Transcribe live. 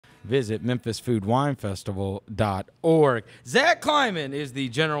visit memphisfoodwinefestival.org. Zach Kleiman is the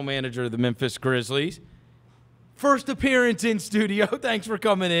general manager of the Memphis Grizzlies. First appearance in studio. Thanks for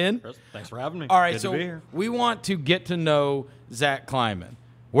coming in. Chris, thanks for having me. All right, Good so to be here. we want to get to know Zach Kleiman.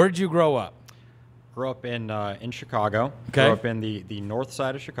 Where did you grow up? Grew up in Chicago. Okay. Grew up in the north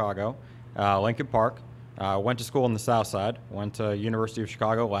side of Chicago, Lincoln Park. Went to school on the south side. Went to University of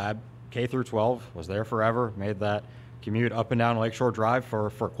Chicago Lab, K through 12. Was there forever. Made that commute up and down Lakeshore Drive for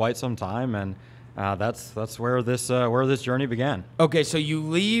quite some time, and that's where this journey began. Okay, so you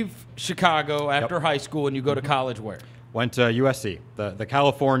leave Chicago after high school and you go to college where? Went to USC, the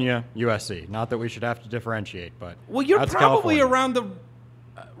California USC. Not that we should have to differentiate, but Well, you're that's probably California. around the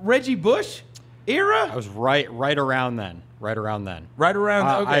Reggie Bush era? I was right around then. Right around then. Right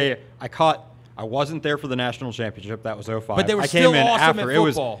around, okay. I wasn't there for the national championship. That was 05. But they were I still came in awesome after. at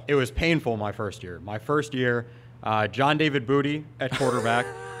football. It was painful my first year. My first year, John David Booty at quarterback.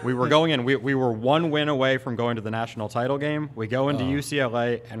 We were going in. We were one win away from going to the national title game. We go into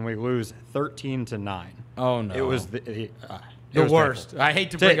UCLA and we lose 13-9. Oh no! It was the worst. Painful. I hate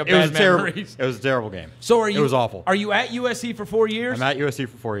to bring up It was bad terrible. memories. It was a terrible game. So It was awful. Are you at USC for 4 years? I'm at USC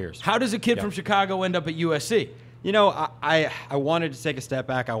for 4 years. How does a kid from Chicago end up at USC? You know, I wanted to take a step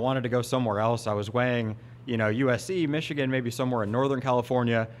back. I wanted to go somewhere else. I was weighing, USC, Michigan, maybe somewhere in Northern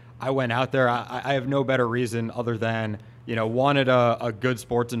California. I went out there. I have no better reason other than, wanted a good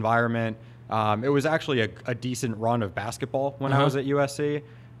sports environment. It was actually a decent run of basketball when I was at USC.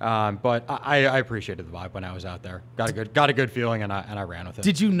 But I appreciated the vibe when I was out there. Got a good feeling, and I ran with it.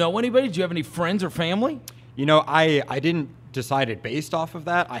 Did you know anybody? Did you have any friends or family? I didn't decide it based off of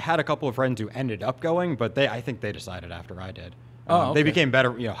that. I had a couple of friends who ended up going, but I think they decided after I did. Okay. They became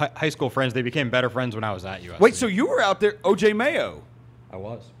better, high school friends. They became better friends when I was at USC. Wait, so you were out there, O.J. Mayo? I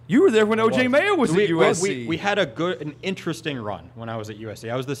was. You were there when O.J. Mayo was at USC. We had an interesting run when I was at USC.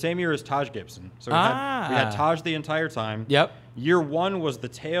 I was the same year as Taj Gibson. So we had Taj the entire time. Yep. Year one was the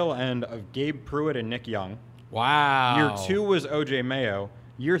tail end of Gabe Pruitt and Nick Young. Wow. Year two was O.J. Mayo.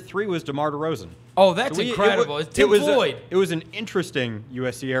 Year three was DeMar DeRozan. Oh, that's incredible. It's Tim Floyd. It was an interesting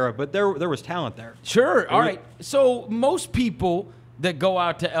USC era, but there was talent there. Sure. All right. So most people that go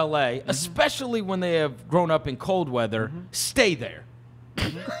out to L.A., especially when they have grown up in cold weather, stay there.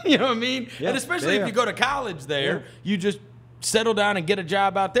 You know what I mean? Yeah. And especially if you go to college there, you just settle down and get a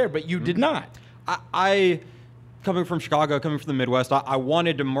job out there, but you did not. I coming from Chicago, coming from the Midwest, I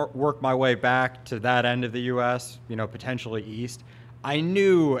wanted to work my way back to that end of the U.S., potentially east. I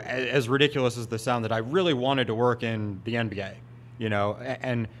knew, as ridiculous as this sounded, that I really wanted to work in the NBA,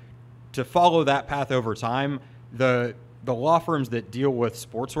 and to follow that path over time, the law firms that deal with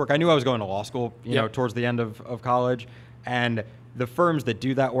sports work, I knew I was going to law school, towards the end of college, and the firms that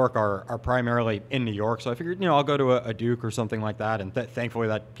do that work are primarily in New York. So I figured, I'll go to a Duke or something like that, and thankfully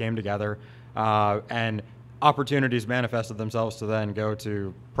that came together, and opportunities manifested themselves to then go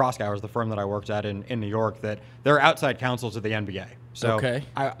to Proskauer's, the firm that I worked at in New York, that they're outside counsel to the NBA. So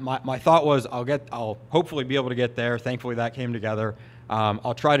my thought was I'll hopefully be able to get there. Thankfully that came together.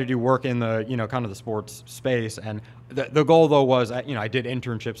 I'll try to do work in the kind of the sports space, and the goal though was I did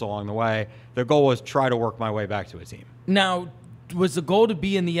internships along the way. The goal was try to work my way back to a team. Now, was the goal to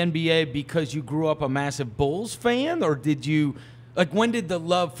be in the NBA because you grew up a massive Bulls fan, or did you? When did the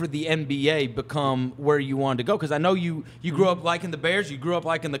love for the NBA become where you wanted to go? Because I know you grew up liking the Bears, you grew up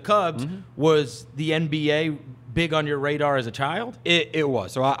liking the Cubs. Was the NBA big on your radar as a child? It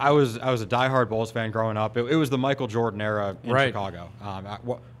was. So I was a diehard Bulls fan growing up. It was the Michael Jordan era in Chicago. I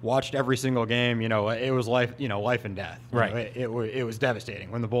watched every single game. It was life and death. Right. It was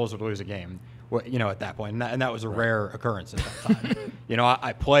devastating when the Bulls would lose a game. At that point, and that was a rare occurrence at that time.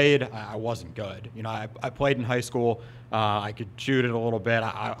 I played. I wasn't good. I played in high school. I could shoot it a little bit.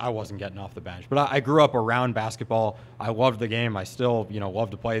 I wasn't getting off the bench. But I grew up around basketball. I loved the game. I still, love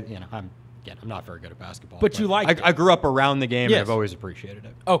to play. I'm not very good at basketball. But you like it. I grew up around the game, Yes. and I've always appreciated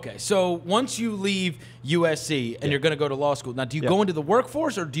it. Okay, so once you leave USC and you're going to go to law school, now do you go into the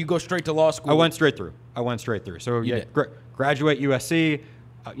workforce or do you go straight to law school? I went straight through. So graduate USC.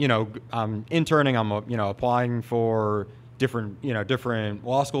 I'm interning. I'm applying for different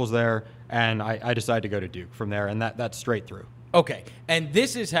law schools there, and I decided to go to Duke from there, and that's straight through. Okay, and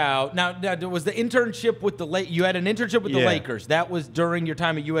this is how now there was the internship with the you had an internship with the Lakers. That was during your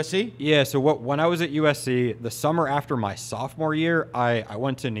time at USC? Yeah, so when I was at USC, the summer after my sophomore year, I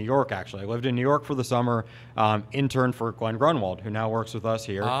went to New York, actually. I lived in New York for the summer, interned for Glenn Grunwald, who now works with us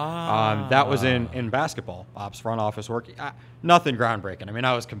here. That was in basketball, ops, front office work. Nothing groundbreaking. I mean,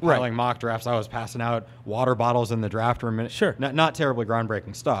 I was compiling mock drafts. I was passing out water bottles in the draft room. Sure. Not terribly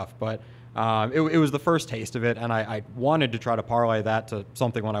groundbreaking stuff, but it was the first taste of it, and I wanted to try to parlay that to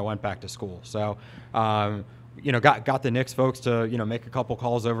something when I went back to school. So, got the Knicks folks to, make a couple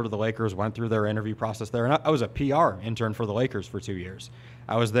calls over to the Lakers, went through their interview process there. And I was a PR intern for the Lakers for 2 years.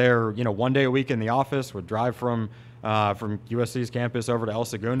 I was there, 1 day a week in the office, would drive from USC's campus over to El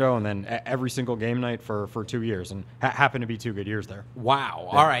Segundo, and then every single game night for 2 years, and happened to be 2 good years there. Wow.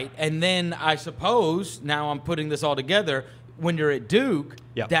 Yeah. All right. And then I suppose, now I'm putting this all together, when you're at Duke,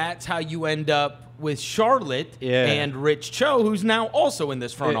 that's how you end up with Charlotte and Rich Cho, who's now also in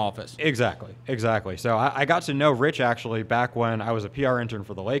this front office. Exactly. So I got to know Rich actually back when I was a PR intern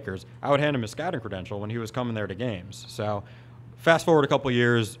for the Lakers. I would hand him his scouting credential when he was coming there to games. So fast forward a couple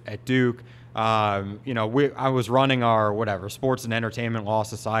years at Duke, I was running our sports and entertainment law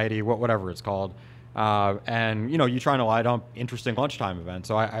society, whatever it's called. And you trying to line up interesting lunchtime events.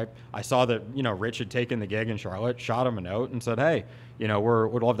 So I saw that, Rich had taken the gig in Charlotte, shot him a note and said, hey, we'd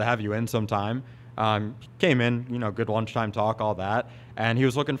love to have you in sometime. Came in, good lunchtime talk, all that. And he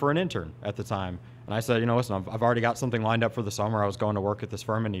was looking for an intern at the time. And I said, listen, I've already got something lined up for the summer. I was going to work at this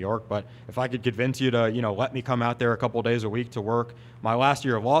firm in New York, but if I could convince you to, let me come out there a couple of days a week to work my last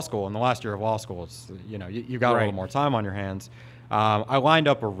year of law school, and the last year of law school, it's, you got a little more time on your hands. I lined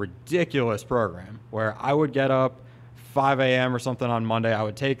up a ridiculous program where I would get up 5 a.m. or something on Monday. I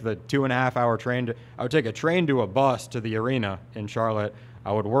would take the 2.5-hour train. I would take a train to a bus to the arena in Charlotte.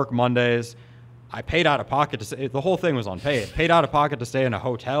 I would work Mondays. I paid out of pocket to stay. The whole thing was unpaid. Paid out of pocket to stay in a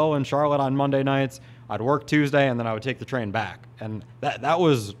hotel in Charlotte on Monday nights. I'd work Tuesday, and then I would take the train back. And that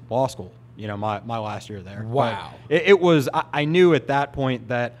was law school, my last year there. Wow. It was, I knew at that point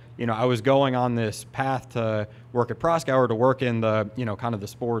that, I was going on this path to work at Proskauer, to work in the, kind of the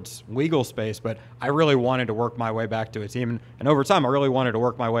sports legal space, but I really wanted to work my way back to a team. And over time, I really wanted to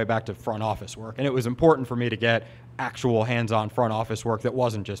work my way back to front office work. And it was important for me to get actual hands-on front office work that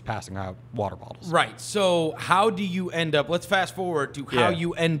wasn't just passing out water bottles. Right. So how do you end up, let's fast forward to how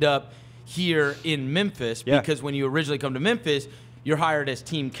you end up here in Memphis, because when you originally come to Memphis, you're hired as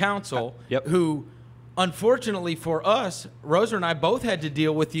team counsel, who, unfortunately for us, Rosa and I both had to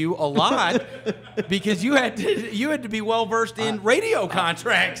deal with you a lot because you had to be well versed in radio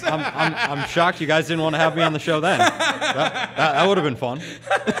contracts. I'm shocked you guys didn't want to have me on the show then. That would have been fun.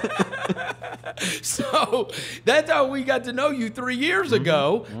 So that's how we got to know you 3 years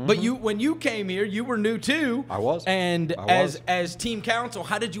ago. But when you came here, you were new too. I was. And as team counsel,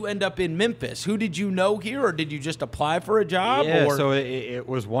 how did you end up in Memphis? Who did you know here, or did you just apply for a job? Yeah, so it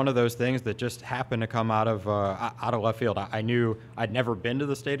was one of those things that just happened to come out of left field. I knew I'd never been to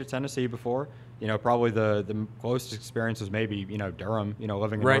the state of Tennessee before. Probably the closest experience was maybe Durham.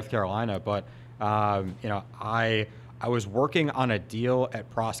 Living in North Carolina, but I was working on a deal at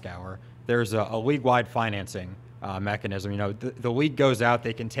Proskauer. There's a league-wide financing mechanism. The league goes out,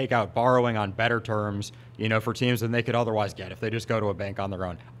 they can take out borrowing on better terms, for teams than they could otherwise get if they just go to a bank on their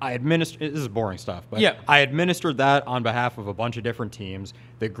own. This is boring stuff, but I administered that on behalf of a bunch of different teams.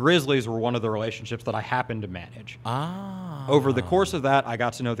 The Grizzlies were one of the relationships that I happened to manage. Over the course of that, I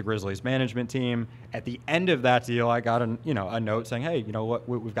got to know the Grizzlies management team. At the end of that deal, I got a note saying, hey,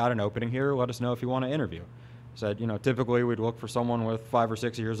 we've got an opening here. Let us know if you want to interview. Said, typically we'd look for someone with 5 or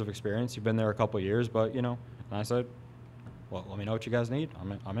 6 years of experience. You've been there a couple of years, but, and I said, well, let me know what you guys need.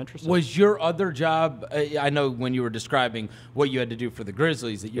 I'm interested. Was your other job, I know when you were describing what you had to do for the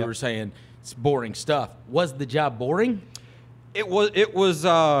Grizzlies that you were saying it's boring stuff. Was the job boring? It was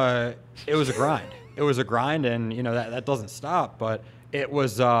a grind. It was a grind, and, that doesn't stop, but it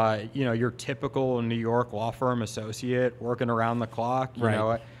was, your typical New York law firm associate working around the clock,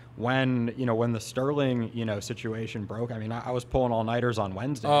 When the Sterling, situation broke, I was pulling all-nighters on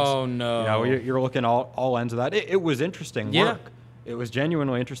Wednesdays. Oh, no. You're looking all ends of that. It was interesting work. It was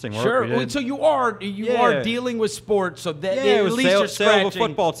genuinely interesting work. Sure. Well, so you are dealing with sports, so that it at was least you're sale of a scratching.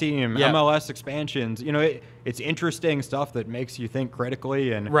 football team, MLS expansions. It's interesting stuff that makes you think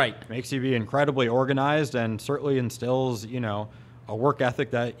critically and makes you be incredibly organized, and certainly instills, a work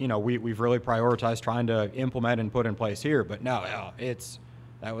ethic that, we've really prioritized trying to implement and put in place here. But no, it's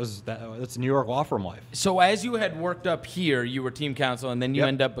New York law firm life. So as you had worked up here, you were team counsel, and then you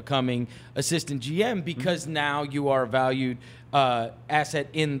end up becoming assistant GM because now you are a valued asset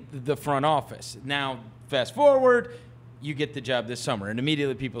in the front office. Now, fast forward, you get the job this summer, and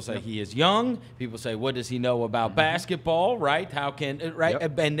immediately people say he is young. People say, what does he know about basketball, right? How can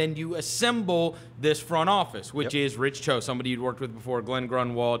And then you assemble this front office, which is Rich Cho, somebody you'd worked with before, Glenn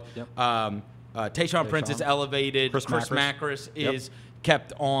Grunwald, Tayshaun Prince is elevated, Chris Macris is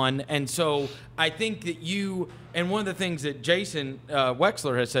kept on. And so I think that and one of the things that Jason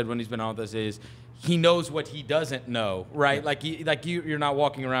Wexler has said when he's been on with us is he knows what he doesn't know, right? Yeah. Like you're not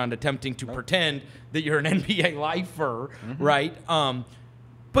walking around attempting to pretend that you're an NBA lifer, right?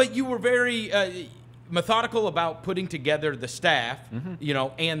 But you were very methodical about putting together the staff, you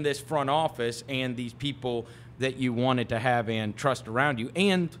know, and this front office and these people that you wanted to have and trust around you,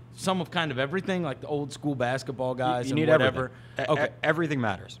 and some of kind of everything, like the old school basketball guys you need and whatever. Everything. Everything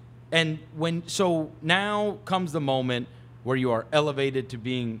matters. And so now comes the moment where you are elevated to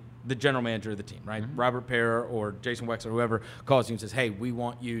being the general manager of the team, right? Robert Parra or Jason Wexler, whoever calls you and says, "Hey, we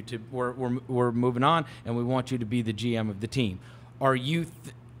want you to. We're moving on, and we want you to be the GM of the team." Are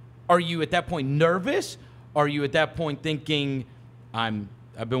you at that point nervous? Are you at that point thinking,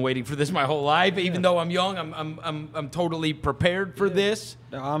 I've been waiting for this my whole life, even though I'm young, I'm totally prepared for this?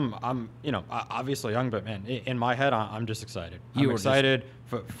 I'm you know, obviously young, but man, in my head, I'm just excited. I'm excited,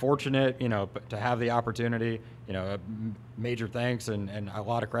 fortunate, you know, to have the opportunity. You know, major thanks and a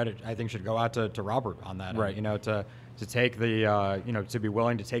lot of credit I think should go out to Robert on that. Right. And, you know, to take the you know, to be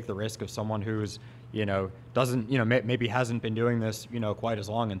willing to take the risk of someone who's, you know, doesn't, you know, maybe hasn't been doing this, you know, quite as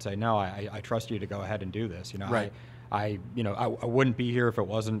long, and say, no, I trust you to go ahead and do this. You know, right. I wouldn't be here if it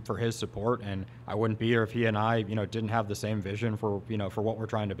wasn't for his support, and I wouldn't be here if he and I, you know, didn't have the same vision for, you know, for what we're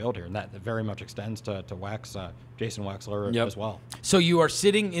trying to build here, and that very much extends to Jason Wexler as well. So you are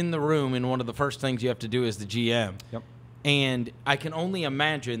sitting in the room, and one of the first things you have to do as the GM. Yep. And I can only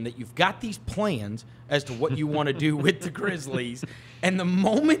imagine that you've got these plans as to what you want to do with the Grizzlies, and the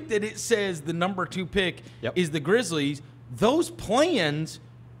moment that it says the number 2 pick is the Grizzlies, those plans,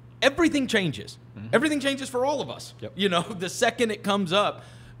 everything changes. Everything changes for all of us. Yep. You know, the second it comes up,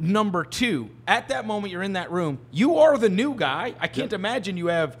 number 2, at that moment you're in that room, you are the new guy. I can't imagine you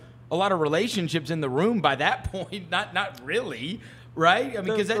have a lot of relationships in the room by that point. Not really, right? I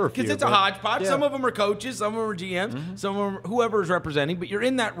mean, because it's a hodgepodge. Some of them are coaches, some of them are GMs, some of them are whoever is representing. But you're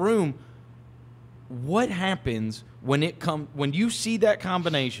in that room. What happens when you see that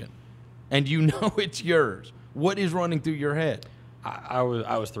combination, and you know it's yours? What is running through your head? I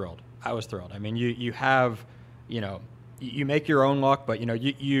was thrilled. I was thrilled. I mean, you have, you know, you make your own luck, but, you know,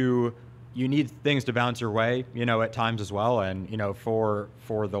 you need things to bounce your way, you know, at times as well. And, you know, for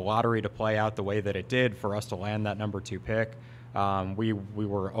the lottery to play out the way that it did, for us to land that number 2 pick, we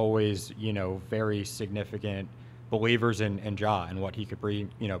were always, you know, very significant believers in Ja and what he could bring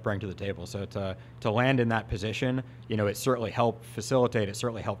to the table. So to land in that position, you know, it certainly helped facilitate. It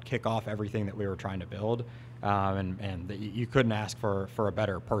certainly helped kick off everything that we were trying to build. And you couldn't ask for a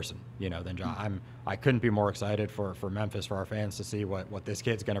better person, you know, than Ja. I couldn't be more excited for Memphis, for our fans, to see what this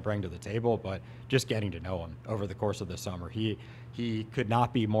kid's going to bring to the table. But just getting to know him over the course of the summer, he could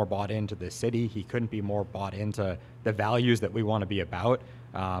not be more bought into this city. He couldn't be more bought into the values that we want to be about.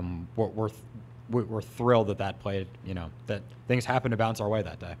 We're thrilled that played, you know, that things happened to bounce our way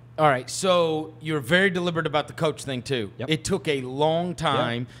that day. All right, so you're very deliberate about the coach thing too. Yep. It took a long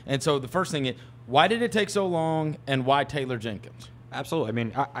time, and so the first thing is, why did it take so long, and why Taylor Jenkins? Absolutely. I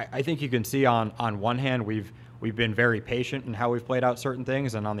mean, I think you can see on one hand we've been very patient in how we've played out certain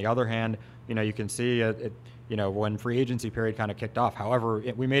things, and on the other hand, you know, you can see you know, when free agency period kind of kicked off. However,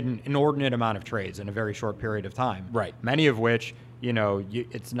 we made an inordinate amount of trades in a very short period of time. Right. Many of which, you know,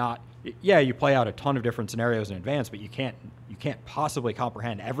 it's not. Yeah, you play out a ton of different scenarios in advance, but you can't possibly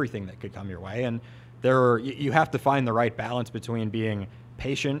comprehend everything that could come your way, and you have to find the right balance between being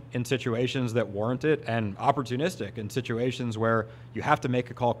patient in situations that warrant it and opportunistic in situations where you have to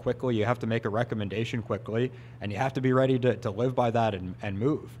make a call quickly, you have to make a recommendation quickly, and you have to be ready to live by that and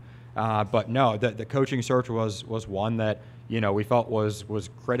move. But no, the coaching search was one that, you know, we felt was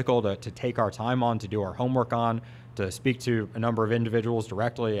critical to take our time on, to do our homework on, to speak to a number of individuals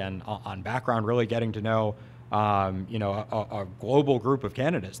directly and on background, really getting to know, you know, a global group of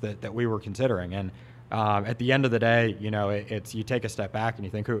candidates that we were considering. And at the end of the day, you know, it's you take a step back and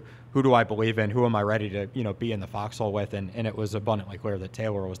you think, who do I believe in? Who am I ready to, you know, be in the foxhole with? And it was abundantly clear that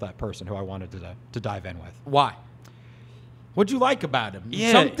Taylor was that person who I wanted to dive in with. Why? What'd you like about him?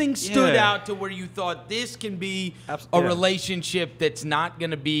 Something stood out to where you thought this can be a relationship that's not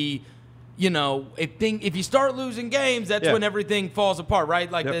going to be, you know, if you start losing games, that's when everything falls apart,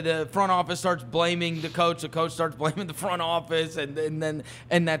 right? Like the front office starts blaming the coach starts blaming the front office,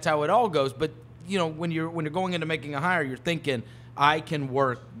 and that's how it all goes. But you know, when you're going into making a hire, you're thinking, I can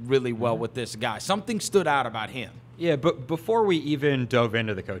work really well with this guy. Something stood out about him. Yeah, but before we even dove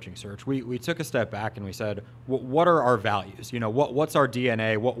into the coaching search, we took a step back and we said, what are our values? You know, what's our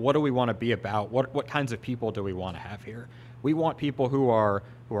DNA? What do we want to be about? What kinds of people do we want to have here? We want people who are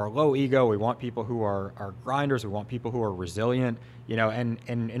low ego. We want people who are grinders. We want people who are resilient. You know,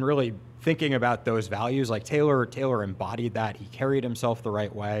 and really thinking about those values, like Taylor embodied that. He carried himself the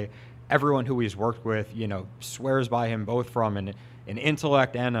right way. everyone who he's worked with, swears by him both from an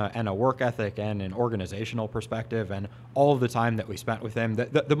intellect and a work ethic and an organizational perspective, and all of the time that we spent with him,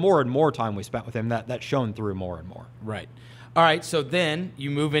 the more and more time we spent with him, that shone through more and more. Right. All right, so then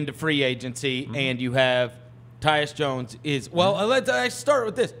you move into free agency, and you have Tyus Jones let's start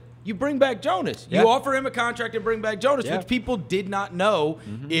with this. You bring back Jonas. Yeah. You offer him a contract and bring back Jonas, Yeah. which people did not know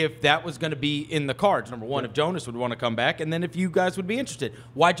if that was going to be in the cards. Number one, if Jonas would want to come back, and then if you guys would be interested.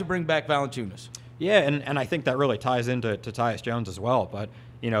 Why'd you bring back Valanciunas? Yeah, and I think that really ties into Tyus Jones as well. But,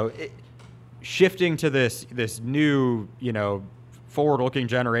 shifting to this new, forward-looking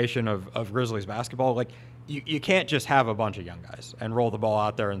generation of Grizzlies basketball, like, you can't just have a bunch of young guys and roll the ball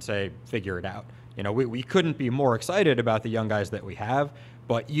out there and say, figure it out. We couldn't be more excited about the young guys that we have,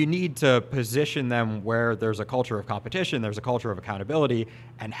 but you need to position them where there's a culture of competition, there's a culture of accountability,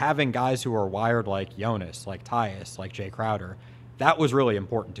 and having guys who are wired like Jonas, like Tyus, like Jay Crowder, that was really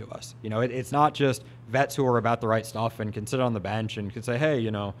important to us. It's not just vets who are about the right stuff and can sit on the bench and can say, hey,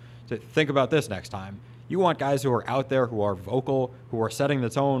 think about this next time. You want guys who are out there, who are vocal, who are setting the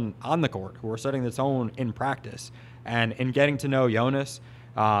tone on the court, who are setting the tone in practice. And in getting to know Jonas,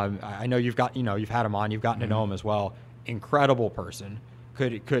 I know you've had him on, you've gotten to know him as well. Incredible person.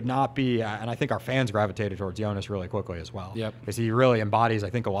 Could not be, and I think our fans gravitated towards Jonas really quickly as well. Yep. Because he really embodies,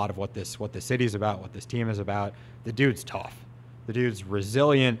 I think, a lot of what this city's about, what this team is about. The dude's tough. The dude's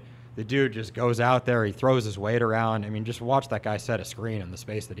resilient. The dude just goes out there. He throws his weight around. I mean, just watch that guy set a screen in the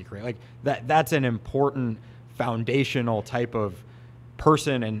space that he created. Like that's an important foundational type of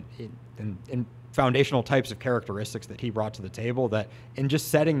person and foundational types of characteristics that he brought to the table, that in just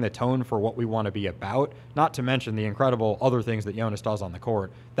setting the tone for what we want to be about, not to mention the incredible other things that Jonas does on the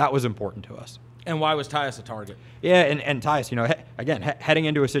court, that was important to us. And why was Tyus a target? Yeah, and Tyus, again, heading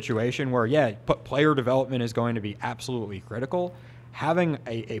into a situation where, player development is going to be absolutely critical. Having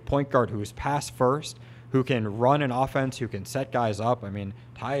a point guard who's pass first, who can run an offense, who can set guys up. I mean,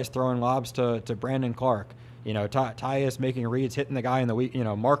 Tyus throwing lobs to Brandon Clark. Tyus making reads, hitting the guy in the weak,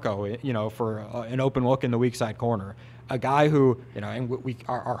 Marco, for an open look in the weak side corner. A guy who, and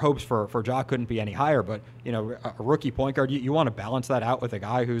our hopes for Ja couldn't be any higher, but, a rookie point guard, you want to balance that out with a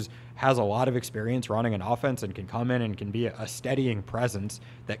guy who has a lot of experience running an offense and can come in and can be a steadying presence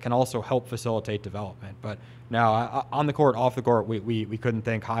that can also help facilitate development. But now, on the court, off the court, we couldn't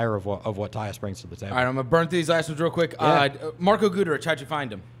think higher of what Tyus brings to the table. All right, I'm going to burn through these last ones real quick. Yeah. Marko Guduric, how'd you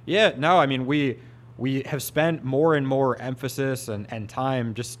find him? Yeah, no, I mean, we have spent more and more emphasis and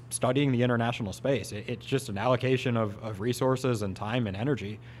time just studying the international space. It's just an allocation of resources and time and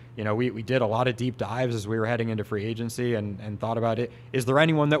energy. We did a lot of deep dives as we were heading into free agency and thought about it. Is there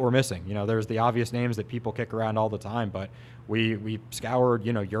anyone that we're missing? There's the obvious names that people kick around all the time, but we scoured,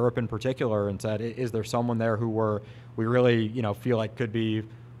 Europe in particular and said, is there someone there who we really, feel like could be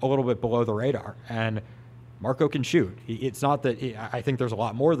a little bit below the radar? And Marco can shoot. It's not that I think there's a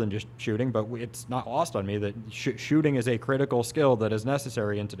lot more than just shooting, but it's not lost on me that shooting is a critical skill that is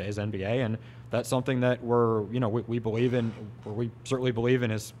necessary in today's NBA, and that's something that we believe in, or we certainly believe in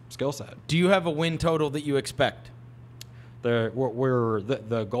his skill set. Do you have a win total that you expect? The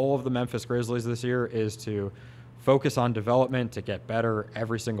goal of the Memphis Grizzlies this year is to focus on development, to get better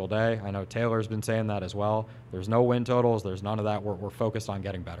every single day. I know Taylor's been saying that as well. There's no win totals. There's none of that. We're focused on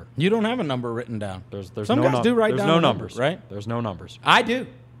getting better. You don't have a number written down. There's Some no guys do write down no numbers, right? There's no numbers. I do.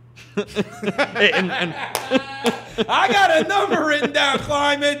 and I got a number written down,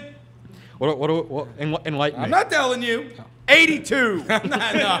 Kleiman. What enlighten me. I'm not telling you. 82. I'm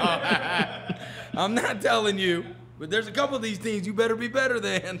not telling you. But there's a couple of these teams you better be better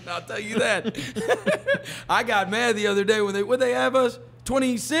than. I'll tell you that. I got mad the other day when they have us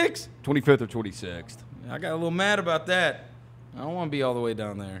 26, 25th or 26th. I got a little mad about that. I don't want to be all the way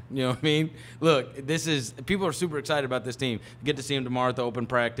down there. You know what I mean? Look, people are super excited about this team. Get to see them tomorrow at the open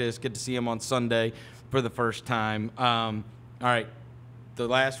practice. Get to see them on Sunday for the first time. All right, the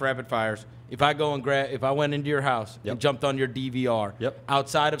last rapid fires. If I went into your house and jumped on your DVR,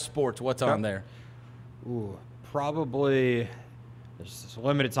 outside of sports, what's on there? Ooh. Probably, there's a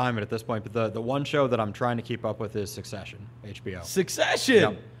limited time at this point, but the one show that I'm trying to keep up with is Succession, HBO. Succession.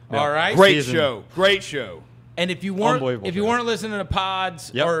 Yep. All right. Great show. And if you weren't listening to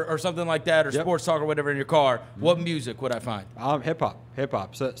pods or something like that, or sports talk or whatever in your car, what music would I find? Hip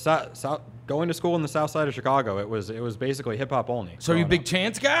hop. So, going to school in the South Side of Chicago, it was basically hip hop only. So are you a big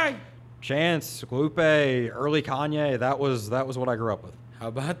Chance guy? Chance, Lupe, early Kanye. That was what I grew up with. How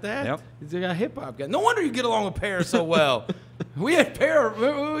about that? Yep. He's a hip-hop guy. No wonder you get along with Pear so well. We had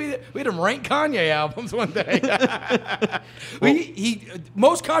him rank Kanye albums one day.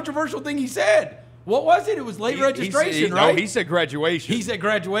 Most controversial thing he said What was it? It was late registration, right? No, he said graduation. He said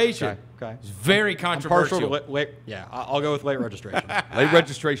graduation. Okay. It's very controversial. Partial to late, yeah, I'll go with late registration. Late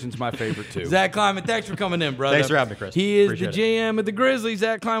registration's my favorite, too. Zach Kleiman, thanks for coming in, brother. Thanks for having me, Chris. He is Appreciate the GM of the Grizzlies.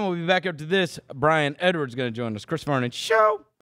 Zach Kleiman will be back up to this. Brian Edwards is going to join us. Chris Vernon Show.